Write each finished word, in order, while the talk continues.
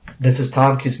This is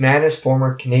Tom Kuzmanis,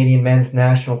 former Canadian men's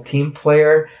national team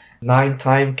player,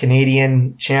 9-time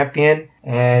Canadian champion,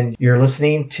 and you're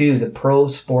listening to the Pro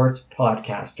Sports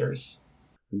Podcasters.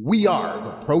 We are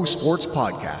the Pro Sports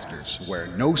Podcasters, where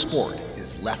no sport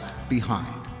is left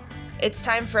behind. It's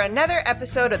time for another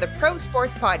episode of the Pro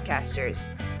Sports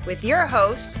Podcasters with your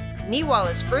hosts, Nee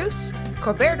Wallace-Bruce,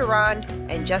 Corbert Durand,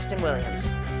 and Justin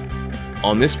Williams.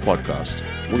 On this podcast,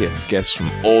 we have guests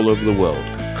from all over the world,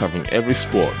 covering every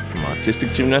sport from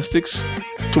artistic gymnastics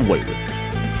to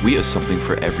weightlifting. We have something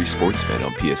for every sports fan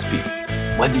on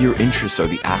PSP. Whether your interests are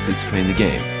the athletes playing the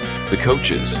game, the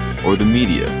coaches, or the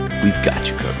media, we've got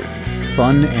you covered.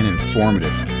 Fun and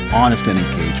informative, honest and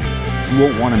engaging. You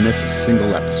won't want to miss a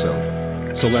single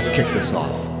episode. So let's kick this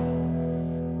off.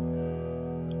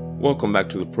 Welcome back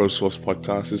to the Pro Sports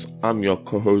Podcasters. I'm your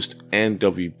co-host,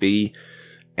 NWB,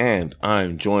 and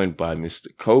I'm joined by Mr.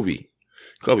 Kobe.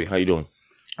 Kobe, how you doing?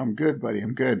 I'm good, buddy.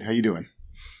 I'm good. How you doing?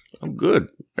 I'm good.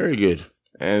 Very good.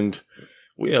 And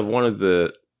we have one of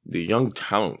the young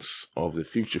talents of the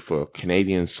future for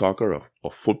Canadian soccer,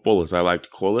 or football as I like to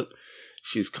call it.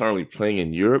 She's currently playing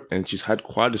in Europe, and she's had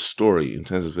quite a story in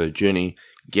terms of her journey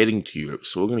getting to Europe.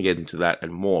 So we're going to get into that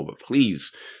and more. But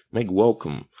please make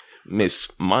welcome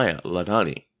Miss Maya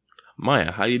Ladani.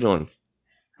 Maya, how you doing?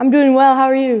 I'm doing well. How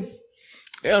are you?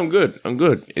 Yeah, I'm good.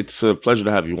 It's a pleasure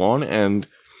to have you on. And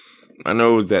I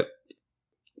know that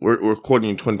we're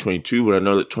recording in 2022, but I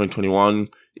know that 2021,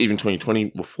 even 2020,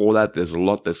 before that, there's a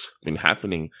lot that's been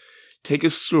happening. Take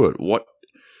us through it.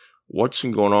 What's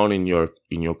been going on in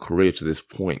your career to this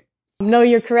point? No,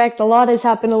 you're correct. A lot has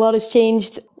happened. A lot has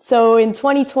changed. So in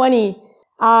 2020,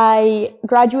 I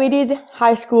graduated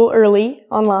high school early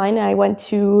online. I went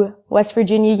to West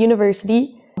Virginia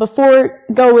University. Before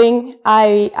going,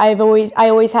 I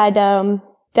always had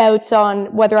doubts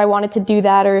on whether I wanted to do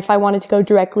that or if I wanted to go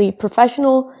directly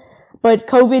professional. But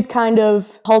COVID kind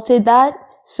of halted that.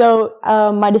 So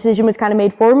my decision was kind of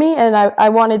made for me, and I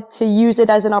wanted to use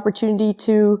it as an opportunity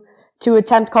to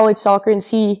attempt college soccer and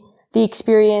see the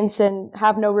experience and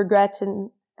have no regrets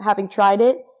in having tried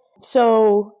it.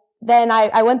 So then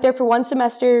I went there for one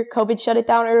semester. COVID shut it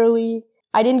down early.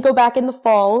 I didn't go back in the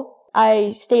fall.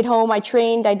 I stayed home. I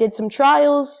trained. I did some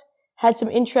trials, had some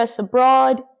interests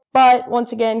abroad. But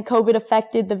once again, COVID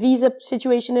affected the visa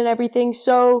situation and everything.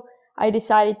 So I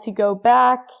decided to go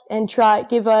back and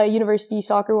give university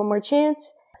soccer one more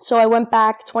chance. So I went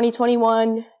back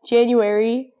 2021,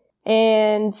 January.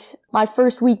 And my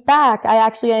first week back, I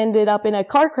actually ended up in a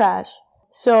car crash.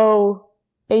 So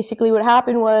basically what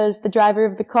happened was the driver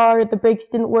of the car, the brakes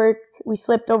didn't work. We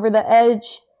slipped over the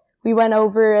edge. We went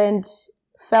over and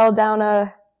fell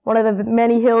down one of the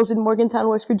many hills in Morgantown,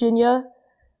 West Virginia.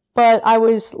 But I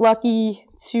was lucky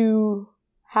to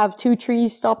have 2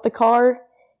 trees stop the car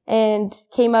and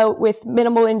came out with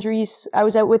minimal injuries. I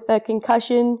was out with a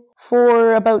concussion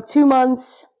for about 2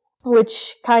 months,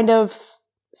 which kind of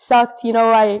sucked. You know,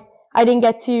 I didn't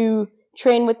get to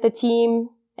train with the team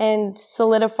and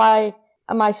solidify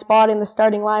my spot in the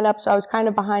starting lineup, so I was kind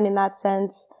of behind in that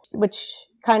sense, which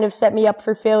kind of set me up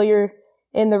for failure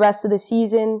in the rest of the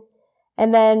season.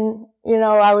 And then, you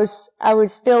know, I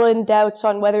was still in doubts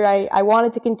on whether I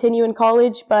wanted to continue in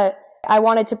college, but I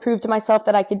wanted to prove to myself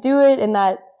that I could do it and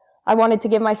that I wanted to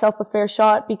give myself a fair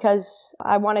shot because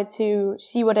I wanted to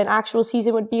see what an actual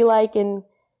season would be like and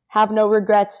have no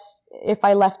regrets if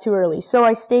I left too early. So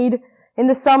I stayed in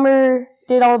the summer,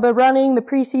 did all the running, the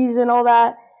preseason, all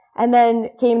that, and then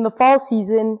came the fall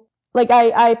season. Like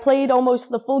I played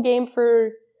almost the full game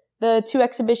for the 2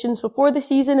 exhibitions before the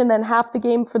season and then half the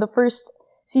game for the first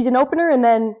season opener, and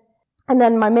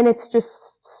then my minutes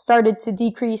just started to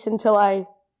decrease until I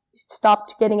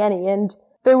stopped getting any. And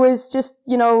there was just,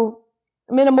 you know,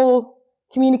 minimal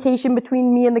communication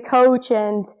between me and the coach,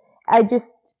 and I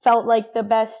just felt like the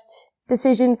best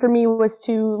decision for me was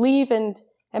to leave and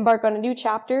embark on a new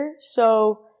chapter.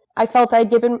 So I felt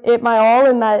I'd given it my all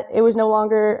and that it was no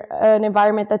longer an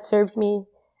environment that served me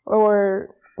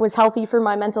or was healthy for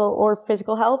my mental or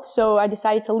physical health. So I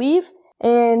decided to leave,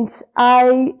 and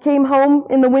I came home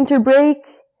in the winter break.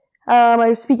 I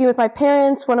was speaking with my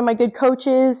parents, one of my good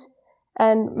coaches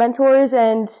and mentors,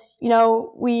 and, you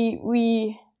know,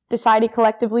 we decided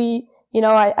collectively, you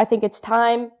know, I think it's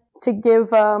time to give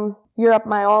Europe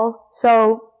my all.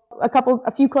 So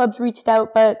a few clubs reached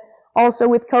out, but also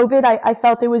with COVID, I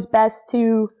felt it was best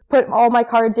to put all my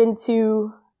cards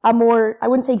into a more, I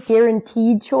wouldn't say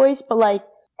guaranteed choice, but like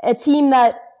a team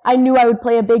that I knew I would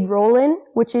play a big role in,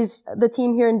 which is the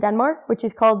team here in Denmark, which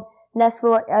is called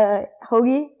Næstved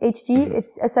Hockey, HG.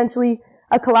 It's essentially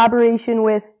a collaboration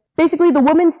with, basically the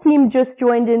women's team just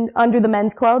joined in under the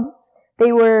men's club.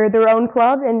 they were their own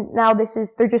club, and now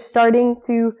they're just starting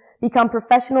to become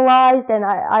professionalized, and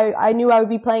I knew I would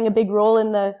be playing a big role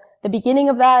in the beginning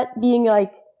of that, being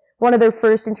like one of their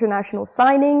first international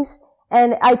signings.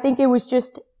 And I think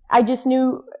I just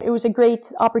knew it was a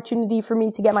great opportunity for me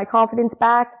to get my confidence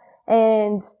back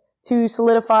and to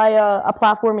solidify a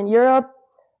platform in Europe.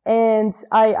 And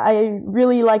I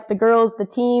really like the girls, the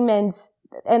team, and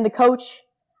the coach.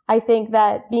 I think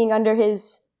that being under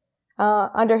his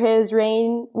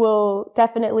reign will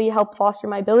definitely help foster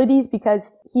my abilities,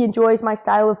 because he enjoys my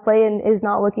style of play and is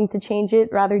not looking to change it,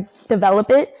 rather develop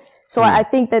it. So I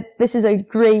think that this is a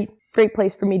great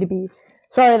place for me to be.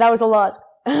 Sorry, that was a lot.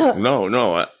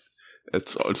 No,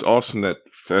 it's awesome that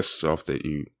first off that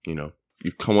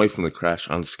you've come away from the crash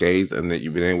unscathed, and that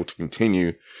you've been able to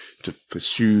continue to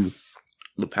pursue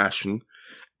the passion,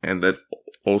 and that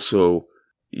also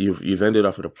you've ended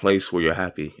up at a place where you're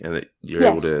happy and that you're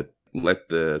able to let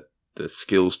the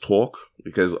skills talk.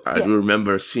 Because I do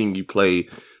remember seeing you play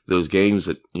those games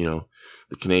at,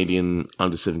 the Canadian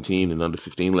under 17 and under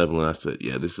 15 level, and I said,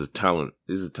 yeah, this is a talent.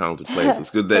 This is a talented player. So it's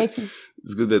good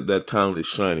that talent is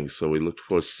shining. So we look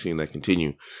forward to seeing that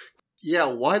continue. Yeah,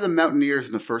 why the Mountaineers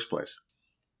in the first place?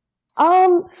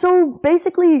 So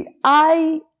basically,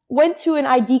 I went to an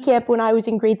ID camp when I was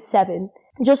in grade 7,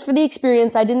 just for the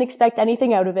experience. I didn't expect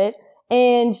anything out of it,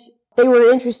 and they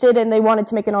were interested and they wanted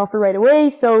to make an offer right away.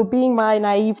 So being my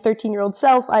naive 13-year-old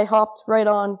self, I hopped right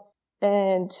on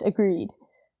and agreed.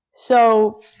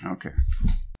 So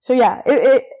yeah,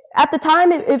 it at the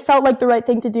time it felt like the right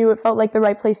thing to do. It felt like the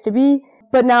right place to be.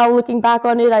 But now looking back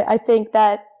on it, I think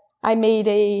that I made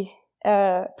a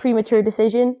premature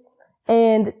decision.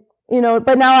 And,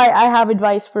 but now I have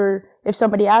advice for if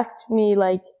somebody asks me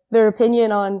like their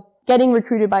opinion on getting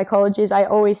recruited by colleges. I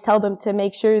always tell them to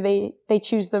make sure they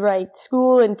choose the right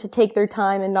school and to take their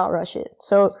time and not rush it.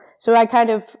 So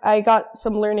I got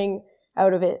some learning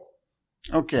out of it.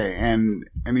 Okay. And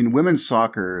I mean, women's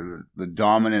soccer, the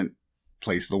dominant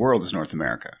place of the world is North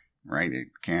America, right?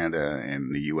 Canada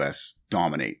and the US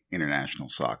dominate international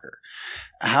soccer.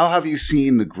 How have you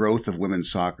seen the growth of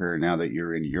women's soccer now that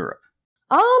you're in Europe?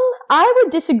 I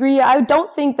would disagree. I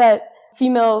don't think that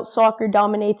female soccer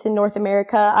dominates in North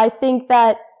America. I think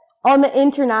that on the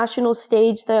international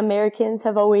stage, the Americans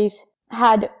have always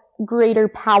had greater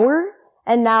power,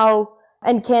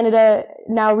 and Canada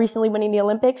now recently winning the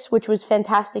Olympics, which was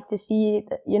fantastic to see,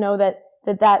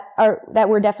 that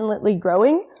we're definitely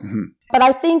growing. Mm-hmm. But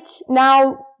I think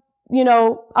now,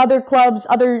 other clubs,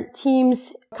 other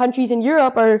teams, countries in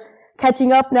Europe are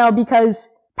catching up now, because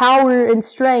power and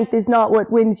strength is not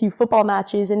what wins you football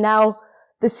matches. And now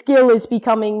the skill is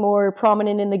becoming more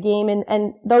prominent in the game,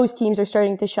 and those teams are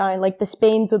starting to shine, like the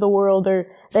Spains of the world, or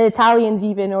the Italians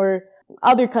even, or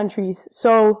other countries.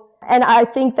 So, and I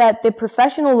think that the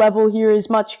professional level here is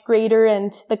much greater,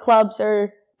 and the clubs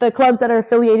that are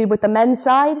affiliated with the men's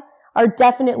side are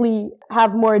definitely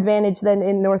have more advantage than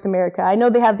in North America. I know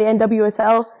they have the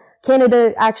NWSL.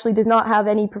 Canada actually does not have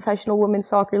any professional women's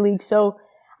soccer league. So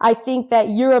I think that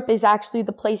Europe is actually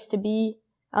the place to be,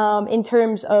 in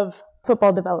terms of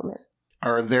football development.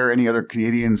 Are there any other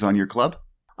Canadians on your club?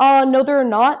 No, there are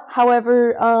not.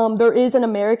 However, there is an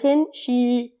American.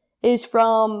 She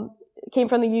came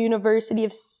from the University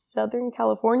of Southern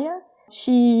California.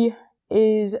 She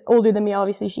is older than me,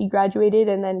 obviously. She graduated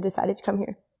and then decided to come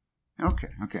here.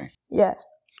 Okay. Yeah.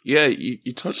 Yeah,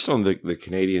 you touched on the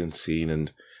Canadian scene,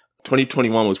 and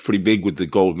 2021 was pretty big with the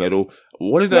gold medal.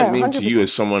 What did that mean 100%. To you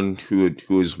as someone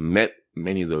who has met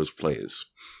many of those players?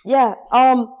 Yeah.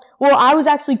 Well, I was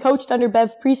actually coached under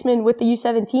Bev Priestman with the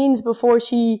U17s before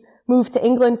she moved to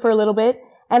England for a little bit.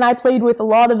 And I played with a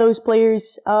lot of those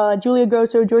players, Julia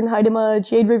Grosso, Jordan Huitema,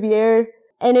 Jade Riviere.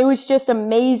 And it was just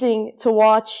amazing to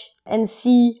watch and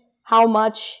see how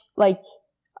much,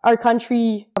 our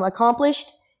country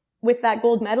accomplished with that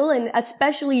gold medal. And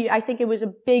especially, I think it was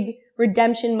a big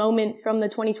redemption moment from the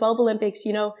 2012 Olympics.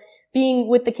 Being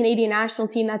with the Canadian national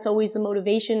team, that's always the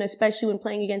motivation, especially when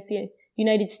playing against the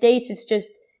United States.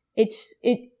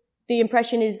 The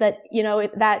impression is that,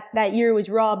 that year was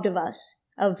robbed of us,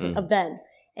 of them.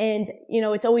 And,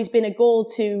 it's always been a goal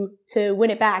to win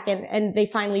it back, and they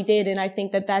finally did. And I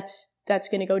think that that's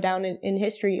going to go down in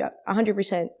history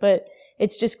 100%. But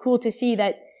it's just cool to see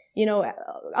that,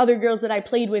 other girls that I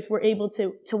played with were able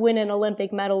to win an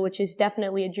Olympic medal, which is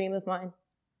definitely a dream of mine.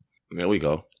 There we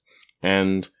go.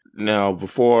 And now,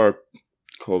 before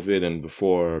COVID and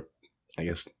before, I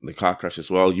guess, the car crash as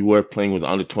well, you were playing with the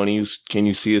under-20s. Can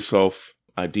you see yourself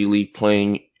ideally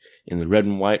playing in the red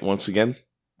and white once again?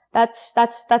 That's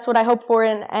what I hope for.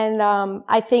 And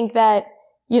I think that,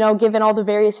 given all the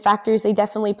various factors, they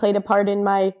definitely played a part in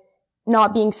my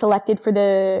not being selected for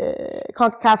the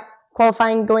CONCACAF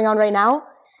qualifying going on right now.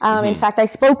 In fact, I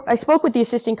spoke with the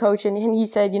assistant coach and he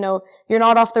said, you're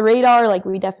not off the radar. Like,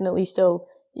 we definitely still,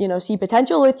 see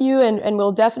potential with you and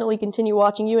we'll definitely continue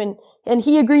watching you. And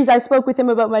he agrees. I spoke with him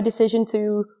about my decision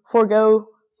to forego,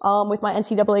 with my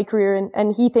NCAA career.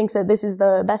 And he thinks that this is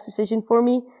the best decision for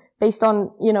me based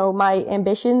on, my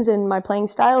ambitions and my playing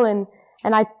style. And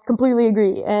I completely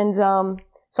agree. And,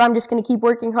 so I'm just going to keep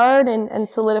working hard and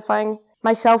solidifying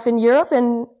myself in Europe,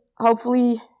 and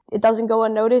hopefully it doesn't go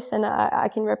unnoticed and I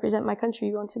can represent my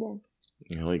country once again.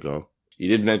 There we go. You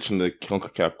did mention the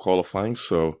CONCACAF qualifying,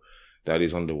 so that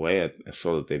is underway. I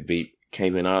saw that they beat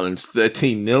Cayman Islands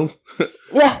 13-0.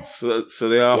 Yeah. So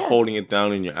they are holding it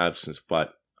down in your absence,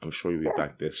 but I'm sure you'll be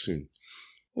back there soon.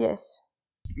 Yes.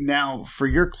 Now, for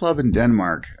your club in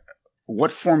Denmark,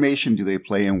 what formation do they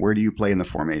play and where do you play in the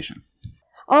formation?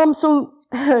 So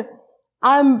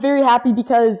I'm very happy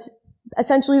because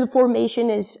essentially the formation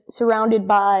is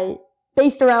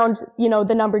based around,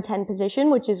 the number 10 position,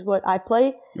 which is what I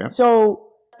play. Yep. So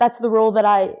that's the role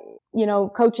that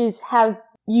coaches have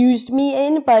used me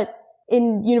in, but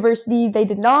in university they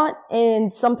did not.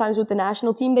 And sometimes with the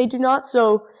national team they do not.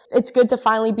 So it's good to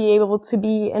finally be able to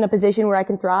be in a position where I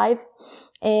can thrive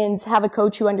and have a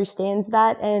coach who understands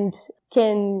that and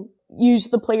can use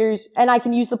the players, and I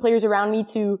can use the players around me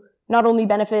to not only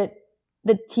benefit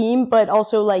the team, but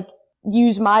also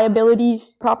use my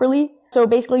abilities properly. So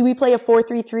basically we play a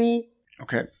 4-3-3.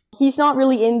 Okay. He's not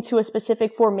really into a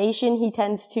specific formation. He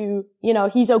tends to,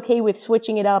 he's okay with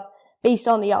switching it up based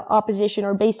on the opposition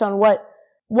or based on what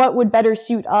would better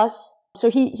suit us. So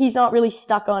he's not really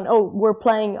stuck on, we're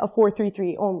playing a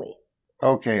 4-3-3 only.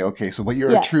 Okay. So, but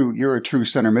you're a true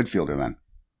center midfielder then.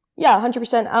 Yeah,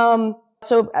 100%.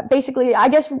 So basically, I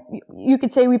guess you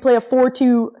could say we play a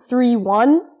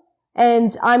 4-2-3-1,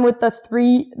 and I'm with the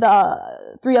three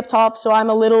up top, so I'm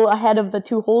a little ahead of the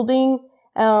two holding,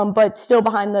 but still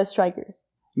behind the striker.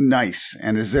 Nice.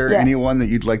 And is there anyone that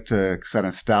you'd like to kind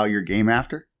of style your game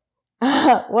after?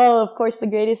 Well, of course, the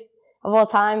greatest of all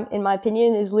time, in my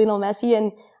opinion, is Lionel Messi,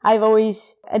 and I've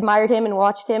always admired him and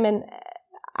watched him, and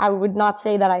I would not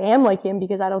say that I am like him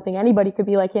because I don't think anybody could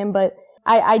be like him, but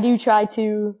I do try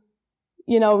to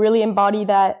really embody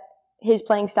his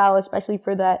playing style, especially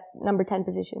for that number 10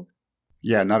 position.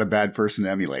 Yeah, not a bad person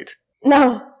to emulate.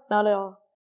 No, not at all.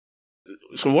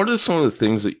 So what are some of the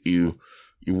things that you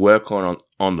work on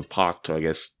the park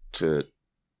to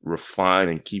refine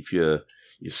and keep your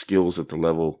skills at the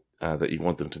level that you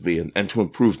want them to be and to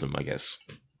improve them, I guess?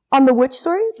 On the which,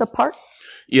 sorry? The park?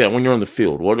 Yeah, when you're on the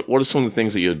field, what are some of the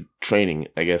things that you're training,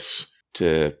 I guess,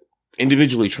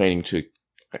 individually training to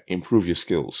improve your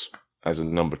skills as a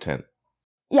number 10?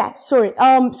 Yeah, sorry.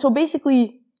 So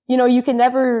basically, you can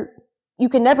never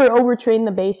overtrain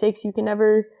the basics. You can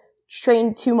never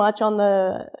train too much on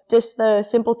just the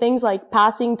simple things like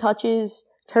passing, touches,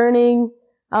 turning.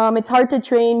 It's hard to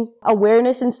train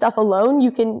awareness and stuff alone.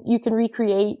 You can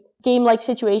recreate game-like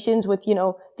situations with,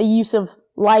 the use of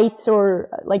lights or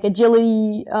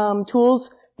agility,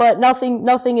 tools, but nothing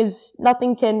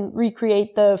can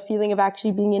recreate the feeling of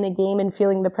actually being in a game and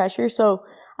feeling the pressure. So,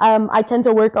 I tend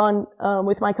to work on,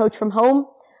 with my coach from home,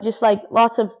 just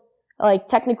lots of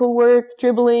technical work,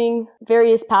 dribbling,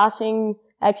 various passing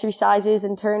exercises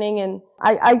and turning. And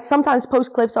I sometimes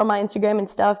post clips on my Instagram and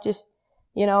stuff, just,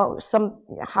 some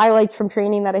highlights from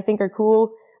training that I think are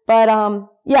cool. But,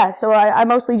 so I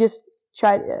mostly just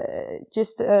try,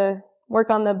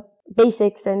 work on the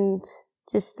basics and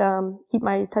just, keep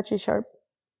my touches sharp.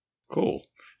 Cool.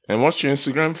 And what's your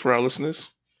Instagram for our listeners?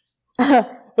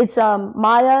 It's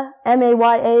Maya,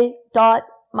 MAYA dot,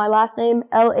 my last name,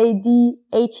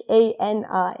 LADHANI.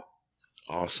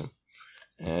 Awesome.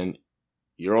 And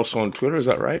you're also on Twitter, is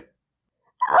that right?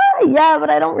 Yeah, but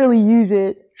I don't really use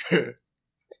it.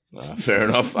 Fair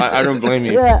enough. I don't blame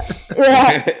you. Yeah.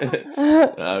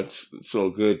 It's all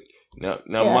good.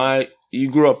 Now,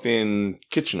 you grew up in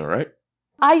Kitchener, right?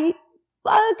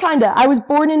 Kinda. I was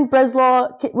born in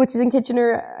Breslau, which is in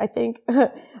Kitchener, I think.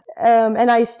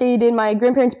 And I stayed in my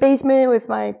grandparents' basement with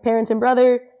my parents and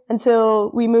brother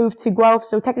until we moved to Guelph.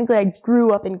 So technically I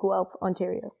grew up in Guelph,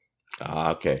 Ontario.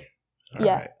 Okay. All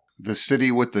right. The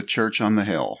city with the church on the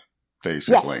hill,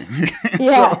 basically.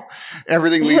 Yes. So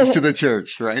everything leads to the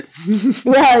church, right?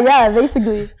 Yeah,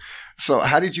 basically. So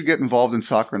how did you get involved in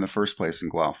soccer in the first place in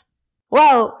Guelph?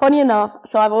 Well, funny enough,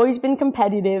 so I've always been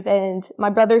competitive, and my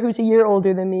brother, who's a year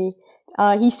older than me,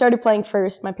 he started playing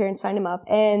first. My parents signed him up,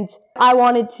 and I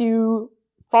wanted to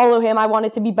follow him. I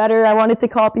wanted to be better. I wanted to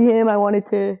copy him. I wanted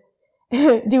to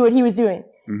do what he was doing.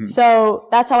 So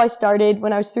that's how I started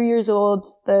when I was 3 years old,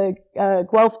 the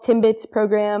Guelph Timbits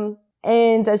program.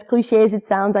 And as cliche as it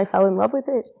sounds, I fell in love with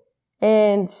it.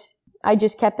 And I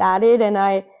just kept at it. And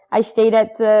I stayed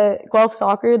at the Guelph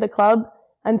Soccer, the club,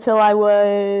 until I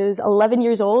was 11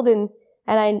 years old. And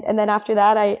then after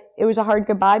that, it was a hard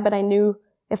goodbye, but I knew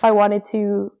if I wanted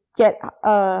to get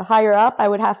higher up, I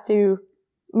would have to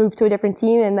move to a different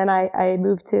team. And then I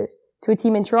moved to a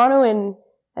team in Toronto,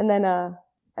 and then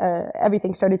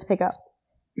everything started to pick up.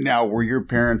 Now, were your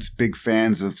parents big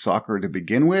fans of soccer to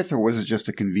begin with, or was it just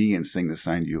a convenience thing that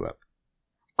signed you up?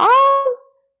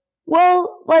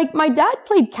 Well, like my dad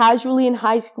played casually in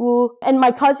high school, and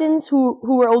my cousins who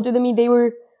were older than me, they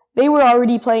were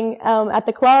already playing at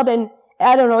the club, and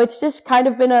I don't know, it's just kind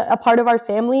of been a part of our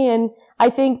family, and I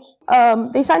think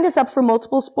they signed us up for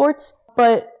multiple sports,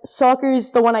 but soccer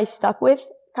is the one I stuck with,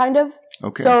 kind of.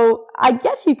 Okay. So I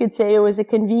guess you could say it was a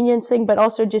convenience thing, but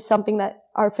also just something that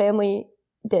our family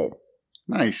did.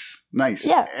 Nice.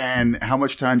 Yeah. And how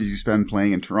much time did you spend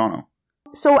playing in Toronto?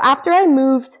 So after I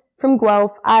moved from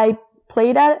Guelph, I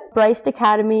played at Bryce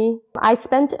Academy. I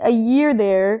spent a year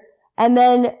there, and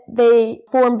then they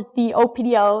formed the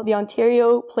OPDL, the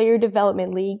Ontario Player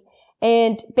Development League.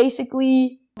 And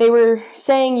basically, they were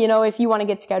saying, if you want to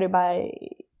get scouted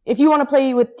if you want to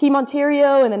play with Team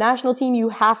Ontario and the national team, you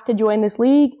have to join this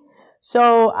league.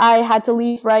 So I had to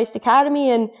leave Bryce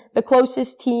Academy, and the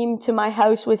closest team to my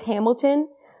house was Hamilton.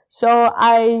 So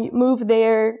I moved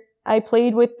there. I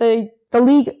played with the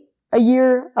league a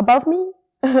year above me.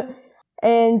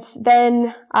 And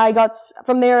then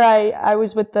from there, I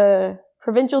was with the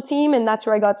provincial team, and that's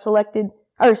where I got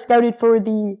scouted for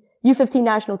the U15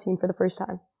 national team for the first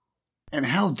time. And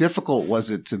how difficult was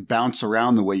it to bounce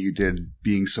around the way you did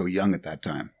being so young at that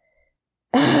time?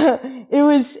 It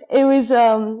was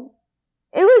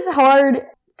hard,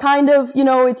 kind of,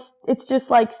 it's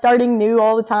just like starting new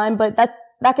all the time, but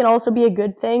that can also be a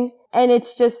good thing. And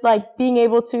it's just like being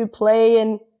able to play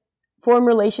and form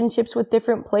relationships with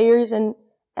different players and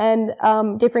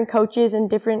different coaches and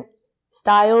different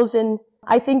styles. And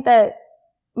I think that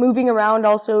moving around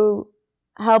also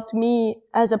helped me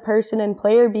as a person and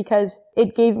player because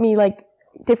it gave me like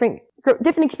different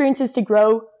experiences to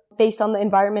grow based on the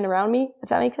environment around me, if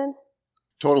that makes sense.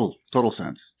 Total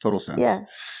sense. Yeah.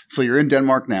 So you're in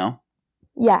Denmark now.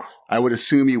 Yeah. I would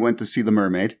assume you went to see The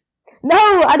Mermaid. No,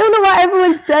 I don't know why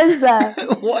everyone says that.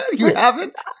 What? You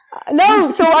haven't?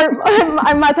 No. So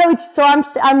my coach. So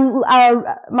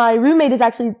my roommate is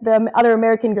actually the other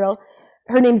American girl.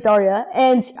 Her name's Daria,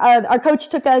 and our coach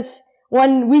took us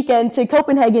one weekend to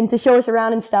Copenhagen to show us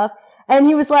around and stuff. And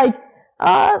he was like,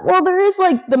 well, there is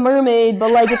like The Mermaid,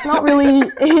 but like it's not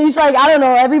really. He's like, I don't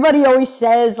know. Everybody always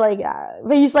says like,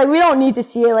 but he's like, we don't need to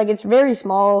see it. Like it's very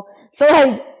small. So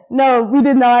like, no, we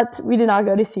did not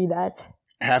go to see that.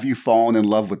 Have you fallen in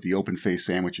love with the open-faced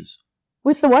sandwiches?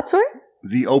 With the what sort?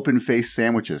 The open-faced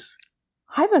sandwiches.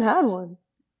 I haven't had one.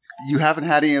 You haven't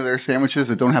had any of their sandwiches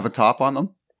that don't have a top on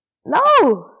them?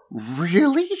 No.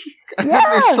 Really? Yeah.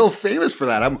 They're so famous for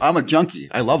that. I'm a junkie.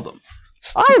 I love them.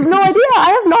 I have no idea.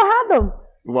 I have not had them.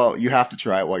 Well, you have to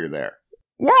try it while you're there.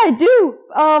 Yeah, I do.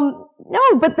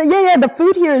 No, but the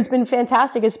food here has been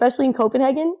fantastic, especially in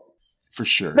Copenhagen. For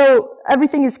sure. So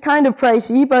everything is kind of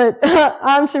pricey, but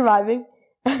I'm surviving.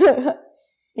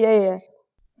 Yeah.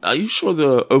 Are you sure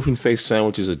the open-faced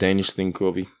sandwich is a Danish thing,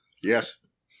 Corby? Yes.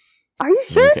 Are you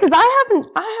sure? Because I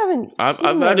haven't.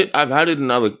 I've had it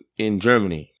in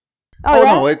Germany. Oh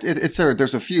yeah? No, it's there.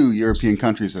 There's a few European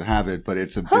countries that have it, but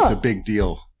it's a big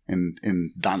deal in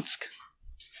Dansk.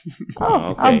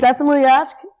 Okay. I'll definitely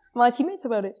ask my teammates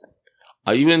about it.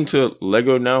 Are you into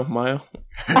Lego now, Maya?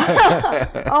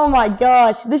 Oh my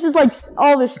gosh, this is like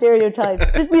all the stereotypes.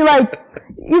 This be like,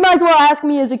 you might as well ask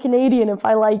me as a Canadian if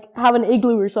I like have an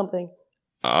igloo or something.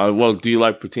 Well, do you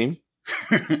like poutine?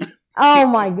 Oh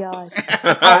my gosh,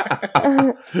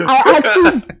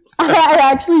 I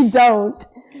actually don't.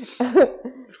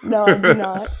 No, I do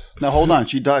not. Now hold on,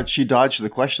 she dodged the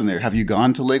question there. Have you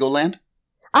gone to Legoland?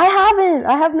 I haven't.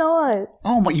 I have not.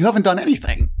 Oh my, you haven't done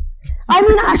anything. I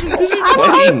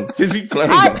mean, busy playing.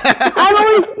 I'm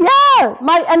always,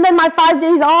 and then my 5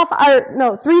 days off,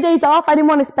 3 days off, I didn't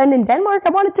want to spend in Denmark. I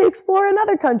wanted to explore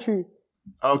another country.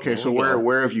 Okay, so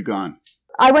where have you gone?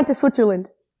 I went to Switzerland.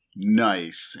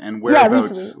 Nice. And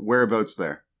whereabouts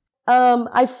there?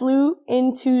 I flew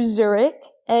into Zurich,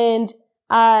 and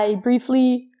I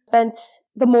briefly spent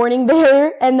the morning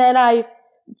there, and then I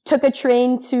took a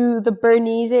train to the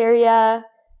Bernese area,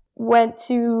 went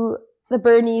to the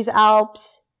Bernese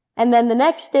Alps, and then the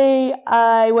next day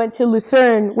I went to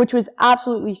Lucerne, which was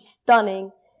absolutely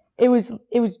stunning. It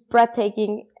was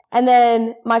breathtaking. And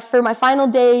then for my final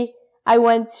day, I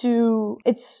went to,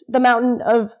 it's the mountain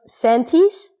of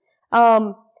Santis.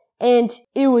 And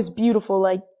it was beautiful.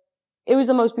 Like, it was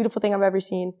the most beautiful thing I've ever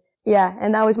seen. Yeah.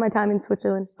 And that was my time in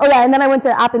Switzerland. Oh yeah. And then I went to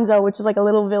Appenzell, which is like a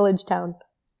little village town.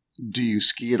 Do you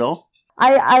ski at all?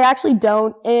 I actually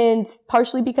don't. And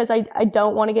partially because I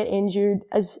don't want to get injured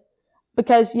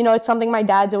because, you know, it's something my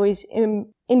dad's always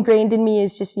ingrained in me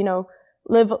is just, you know,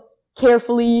 live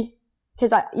carefully.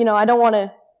 Cause I don't want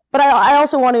to, but I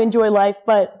also want to enjoy life,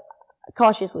 but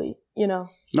cautiously, you know.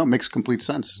 No, it makes complete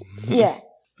sense. Yeah.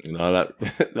 You know,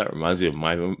 that reminds me of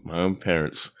my own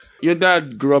parents. Your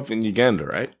dad grew up in Uganda,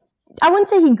 right? I wouldn't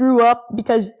say he grew up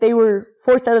because they were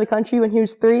forced out of the country when he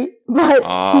was 3, but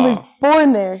he was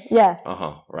born there. Yeah.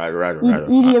 Right.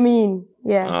 Idi Amin.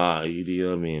 Yeah.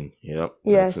 Idi Amin. Yep.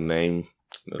 Yes. That's a name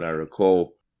that I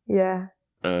recall. Yeah.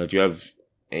 Do you have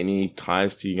any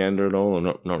ties to Uganda at all, or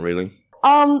not really?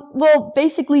 Well,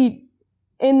 basically,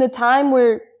 in the time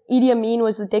where Idi Amin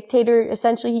was the dictator,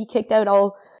 essentially he kicked out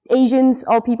all Asians,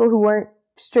 all people who weren't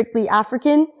strictly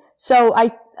African. So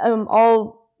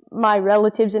all my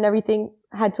relatives and everything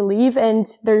had to leave, and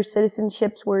their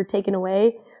citizenships were taken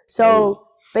away. So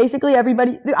basically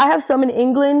everybody, I have some in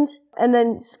England and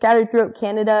then scattered throughout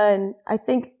Canada and I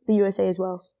think the USA as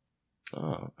well.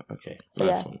 Oh, okay. So,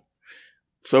 nice yeah. one.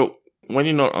 So when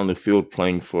you're not on the field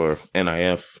playing for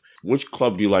NIF, which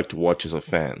club do you like to watch as a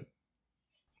fan?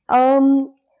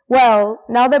 Well,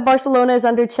 now that Barcelona is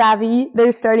under Xavi,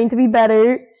 they're starting to be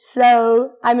better,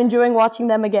 so I'm enjoying watching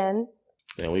them again.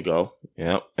 There we go.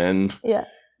 Yeah, and yeah,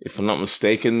 if I'm not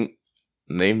mistaken,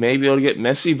 they may be able to get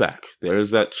Messi back. There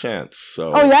is that chance.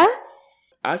 So oh yeah,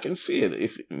 I can see it.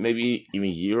 If maybe in a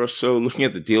year or so, looking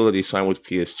at the deal that he signed with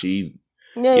PSG,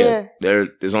 yeah.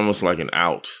 There's almost like an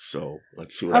out. So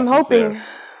let's see what I'm happens hoping. there.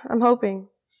 I'm hoping.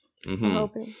 Mm-hmm. I'm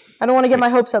hoping. I don't want to get my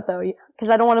hopes up though, because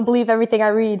I don't want to believe everything I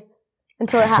read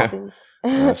until it happens.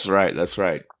 That's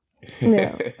right.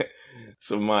 Yeah.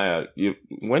 So Maya,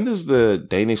 when does the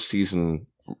Danish season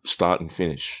start and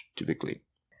finish typically?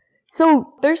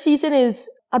 So their season is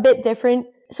a bit different.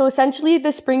 So essentially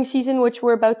the spring season, which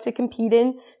we're about to compete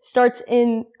in, starts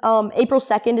in April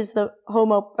 2nd is the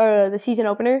the season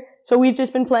opener. So we've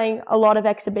just been playing a lot of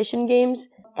exhibition games.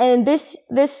 And this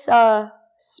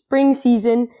spring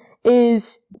season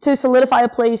is to solidify a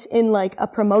place in like a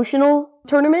promotional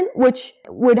tournament, which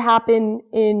would happen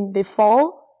in the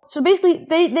fall. So basically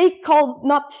they call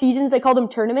not seasons, they call them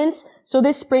tournaments. So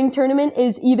this spring tournament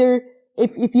is either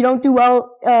if you don't do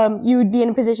well, you would be in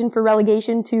a position for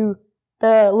relegation to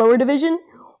the lower division,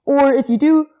 or if you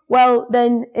do well,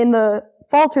 then in the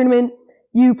fall tournament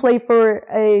you play for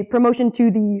a promotion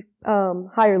to the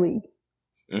higher league.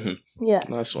 Mm-hmm. Yeah,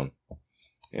 nice one.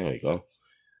 There you go.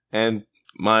 And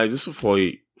Maya, just before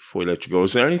we let you go,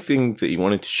 is there anything that you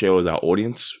wanted to share with our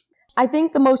audience? I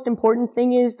think the most important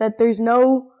thing is that there's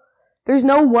no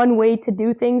one way to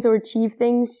do things or achieve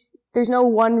things. There's no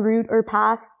one route or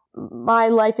path. My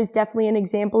life is definitely an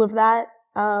example of that.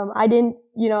 I didn't,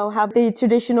 have the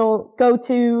traditional go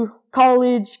to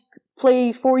college,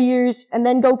 play 4 years, and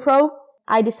then go pro.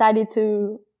 I decided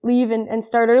to leave and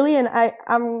start early, and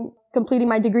I'm completing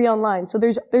my degree online. So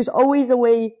there's always a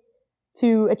way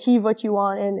to achieve what you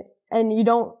want, and you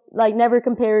don't, never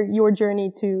compare your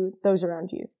journey to those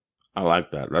around you. I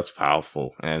like that. That's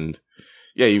powerful. And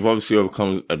yeah, you've obviously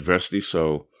overcome adversity,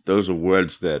 so those are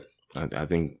words that I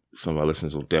think some of our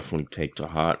listeners will definitely take to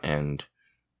heart and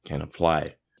can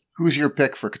apply. Who's your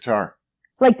pick for Qatar?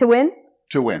 To win?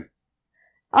 To win.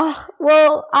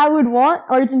 Well, I would want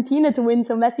Argentina to win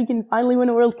so Messi can finally win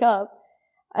a World Cup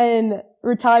and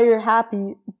retire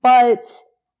happy, but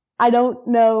I don't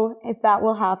know if that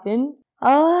will happen.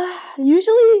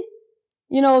 Usually,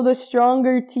 the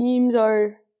stronger teams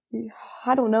are,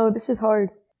 I don't know, this is hard.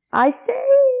 I say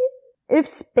if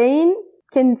Spain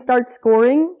can start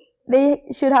scoring, they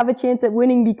should have a chance at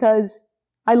winning because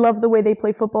I love the way they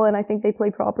play football and I think they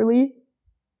play properly.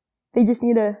 They just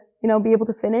need to, be able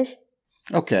to finish.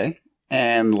 Okay.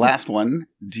 And last one,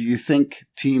 do you think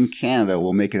Team Canada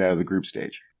will make it out of the group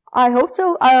stage? I hope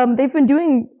so. They've been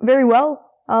doing very well,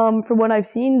 from what I've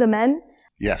seen, the men.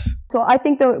 Yes. So I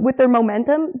think that with their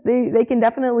momentum, they can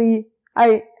definitely,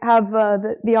 I have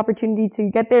the opportunity to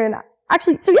get there. And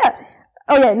actually, so yeah.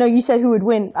 Oh yeah, no, you said who would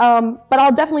win. But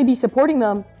I'll definitely be supporting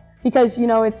them because,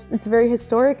 it's very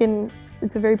historic and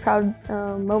it's a very proud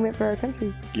moment for our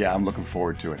country. Yeah, I'm looking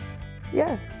forward to it.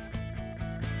 Yeah.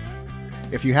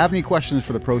 If you have any questions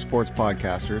for the Pro Sports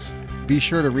Podcasters, be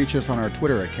sure to reach us on our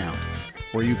Twitter account,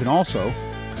 where you can also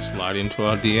slide into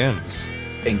our DMs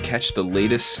and catch the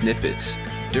latest snippets,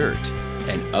 dirt,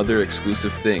 and other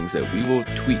exclusive things that we will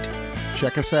tweet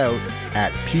check us out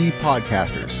at P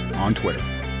Podcasters on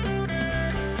Twitter.